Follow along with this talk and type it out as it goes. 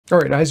All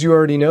right, as you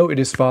already know, it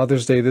is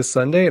Father's Day this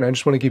Sunday, and I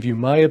just want to give you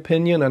my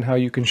opinion on how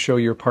you can show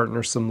your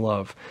partner some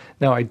love.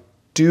 Now, I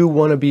do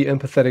want to be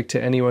empathetic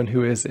to anyone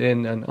who is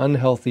in an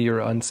unhealthy or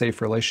unsafe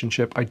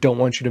relationship. I don't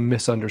want you to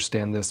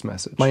misunderstand this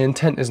message. My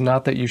intent is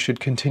not that you should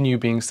continue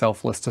being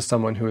selfless to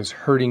someone who is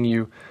hurting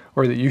you,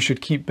 or that you should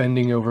keep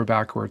bending over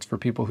backwards for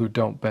people who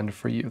don't bend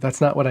for you.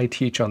 That's not what I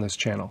teach on this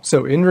channel.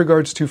 So in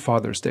regards to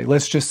Father's Day,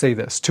 let's just say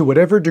this. To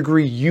whatever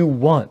degree you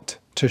want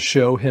to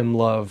show him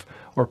love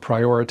or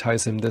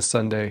prioritize him this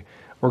Sunday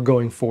or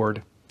going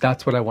forward,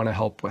 that's what I want to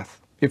help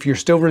with. If you're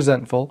still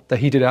resentful that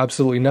he did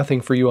absolutely nothing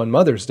for you on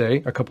Mother's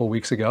Day a couple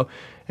weeks ago,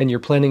 and you're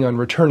planning on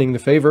returning the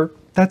favor,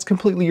 that's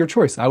completely your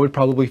choice. I would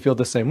probably feel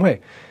the same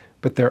way.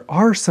 But there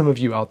are some of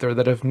you out there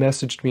that have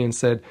messaged me and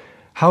said,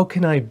 how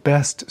can I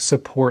best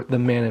support the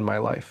man in my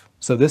life?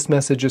 So this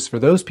message is for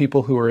those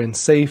people who are in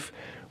safe,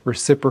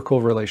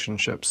 reciprocal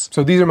relationships.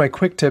 So these are my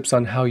quick tips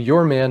on how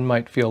your man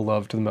might feel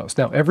loved the most.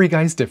 Now, every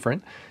guy's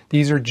different.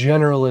 These are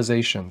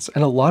generalizations,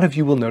 and a lot of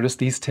you will notice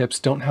these tips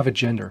don't have a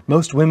gender.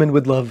 Most women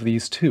would love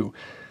these too.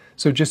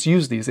 So just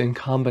use these in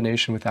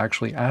combination with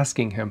actually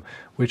asking him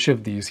which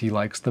of these he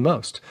likes the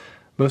most.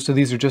 Most of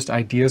these are just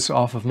ideas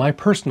off of my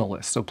personal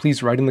list, so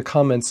please write in the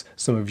comments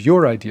some of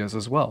your ideas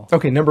as well.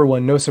 Okay, number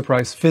one, no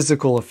surprise,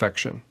 physical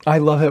affection. I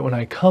love it when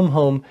I come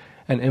home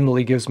and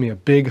Emily gives me a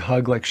big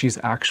hug like she's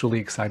actually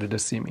excited to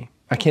see me.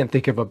 I can't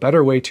think of a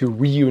better way to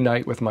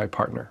reunite with my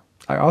partner.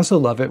 I also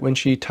love it when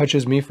she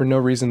touches me for no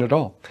reason at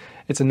all.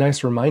 It's a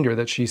nice reminder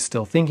that she's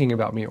still thinking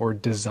about me or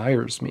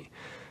desires me.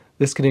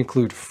 This can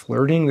include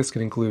flirting, this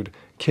can include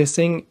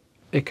kissing,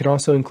 it can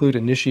also include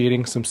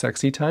initiating some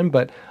sexy time,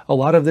 but a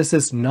lot of this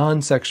is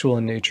non-sexual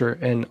in nature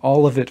and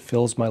all of it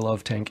fills my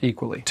love tank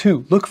equally.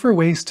 2, look for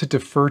ways to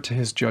defer to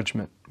his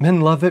judgment.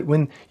 Men love it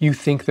when you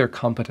think they're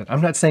competent.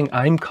 I'm not saying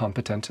I'm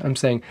competent, I'm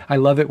saying I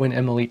love it when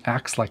Emily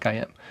acts like I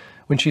am.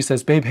 When she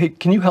says, babe, hey,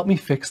 can you help me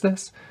fix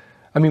this?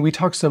 I mean, we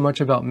talk so much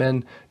about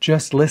men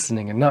just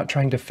listening and not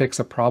trying to fix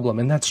a problem,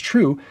 and that's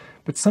true,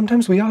 but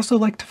sometimes we also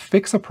like to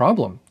fix a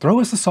problem. Throw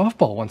us a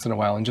softball once in a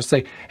while and just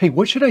say, hey,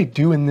 what should I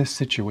do in this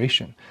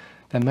situation?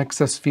 That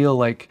makes us feel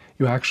like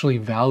you actually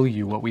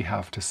value what we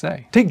have to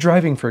say. Take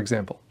driving, for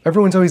example.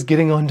 Everyone's always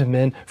getting on to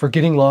men for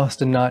getting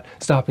lost and not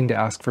stopping to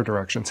ask for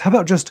directions. How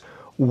about just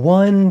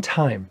one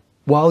time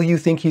while you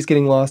think he's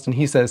getting lost and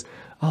he says,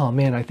 oh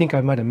man, I think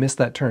I might have missed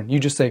that turn. You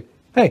just say,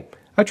 hey,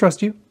 I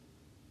trust you.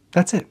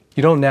 That's it.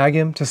 You don't nag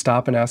him to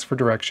stop and ask for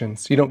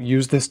directions. You don't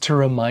use this to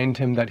remind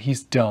him that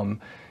he's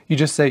dumb. You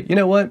just say, you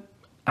know what?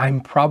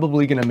 I'm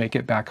probably gonna make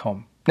it back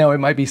home. Now, it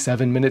might be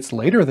 7 minutes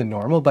later than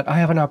normal, but I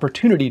have an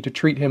opportunity to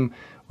treat him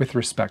with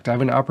respect. I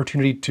have an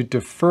opportunity to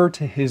defer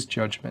to his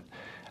judgment.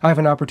 I have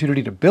an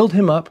opportunity to build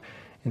him up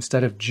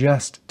instead of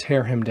just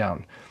tear him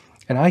down.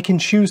 And I can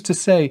choose to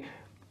say,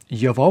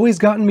 you've always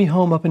gotten me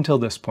home up until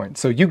this point,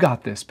 so you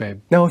got this,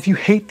 babe. Now, if you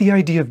hate the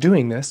idea of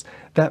doing this,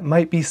 that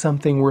might be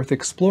something worth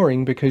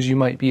exploring because you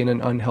might be in an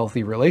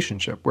unhealthy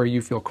relationship where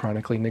you feel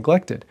chronically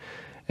neglected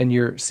and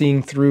you're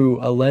seeing through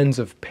a lens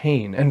of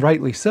pain, and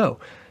rightly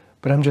so.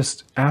 But I'm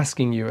just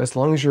asking you, as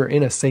long as you're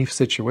in a safe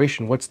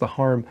situation, what's the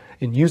harm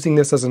in using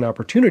this as an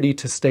opportunity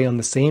to stay on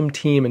the same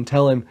team and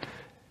tell him,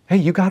 hey,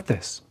 you got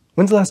this.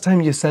 When's the last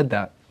time you said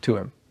that to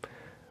him?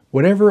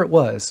 Whatever it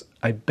was,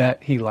 I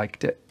bet he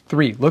liked it.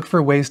 3, look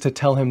for ways to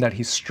tell him that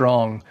he's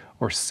strong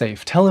or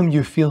safe. Tell him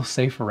you feel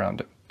safe around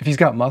him. If he's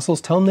got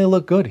muscles, tell him they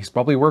look good. He's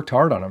probably worked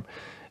hard on them.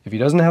 If he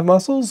doesn't have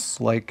muscles,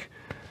 like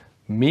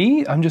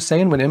me, I'm just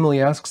saying when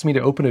Emily asks me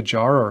to open a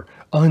jar or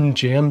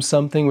unjam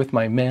something with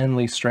my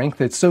manly strength,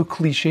 it's so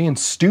cliche and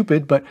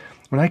stupid, but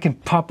when I can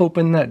pop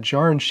open that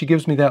jar and she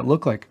gives me that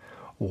look like,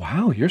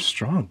 wow, you're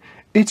strong.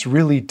 It's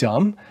really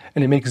dumb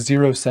and it makes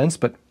 0 sense,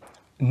 but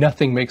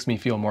nothing makes me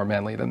feel more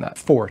manly than that.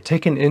 4,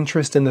 take an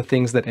interest in the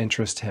things that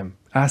interest him.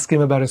 Ask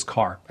him about his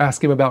car.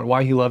 Ask him about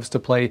why he loves to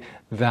play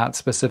that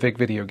specific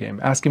video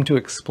game. Ask him to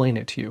explain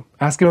it to you.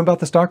 Ask him about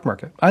the stock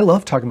market. I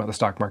love talking about the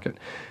stock market.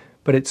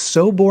 But it's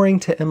so boring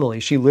to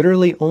Emily, she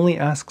literally only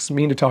asks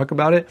me to talk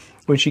about it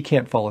when she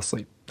can't fall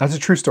asleep. That's a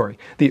true story.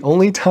 The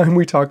only time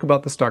we talk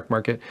about the stock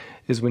market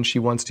is when she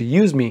wants to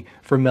use me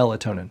for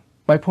melatonin.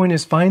 My point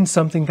is, find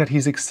something that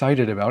he's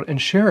excited about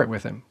and share it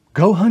with him.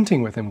 Go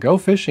hunting with him, go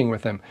fishing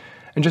with him,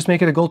 and just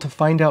make it a goal to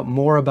find out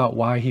more about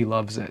why he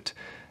loves it.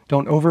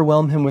 Don't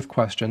overwhelm him with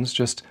questions,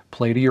 just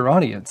play to your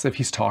audience. If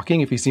he's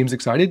talking, if he seems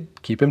excited,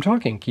 keep him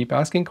talking, keep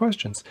asking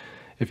questions.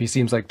 If he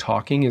seems like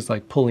talking is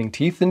like pulling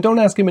teeth, then don't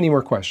ask him any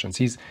more questions.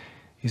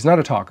 He's not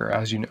a talker,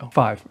 as you know.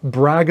 5,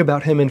 brag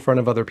about him in front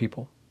of other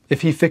people.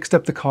 If he fixed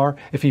up the car,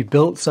 if he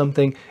built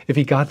something, if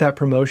he got that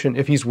promotion,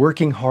 if he's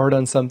working hard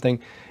on something,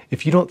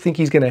 if you don't think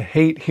he's gonna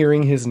hate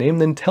hearing his name,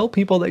 then tell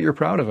people that you're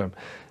proud of him.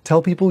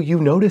 Tell people you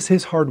notice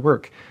his hard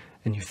work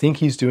and you think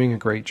he's doing a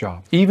great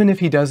job. Even if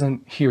he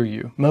doesn't hear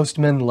you, most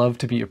men love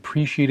to be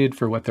appreciated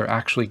for what they're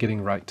actually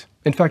getting right.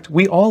 In fact,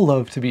 we all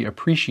love to be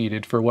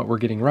appreciated for what we're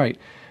getting right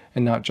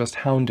and not just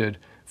hounded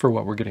for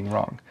what we're getting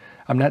wrong.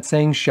 I'm not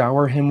saying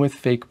shower him with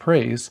fake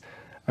praise.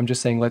 I'm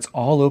just saying let's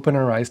all open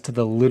our eyes to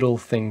the little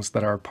things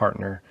that our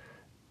partner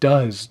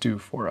does do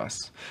for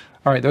us.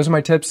 All right, those are my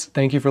tips.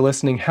 Thank you for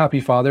listening. Happy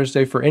Father's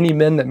Day. For any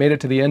men that made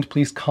it to the end,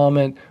 please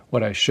comment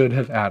what I should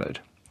have added.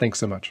 Thanks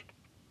so much.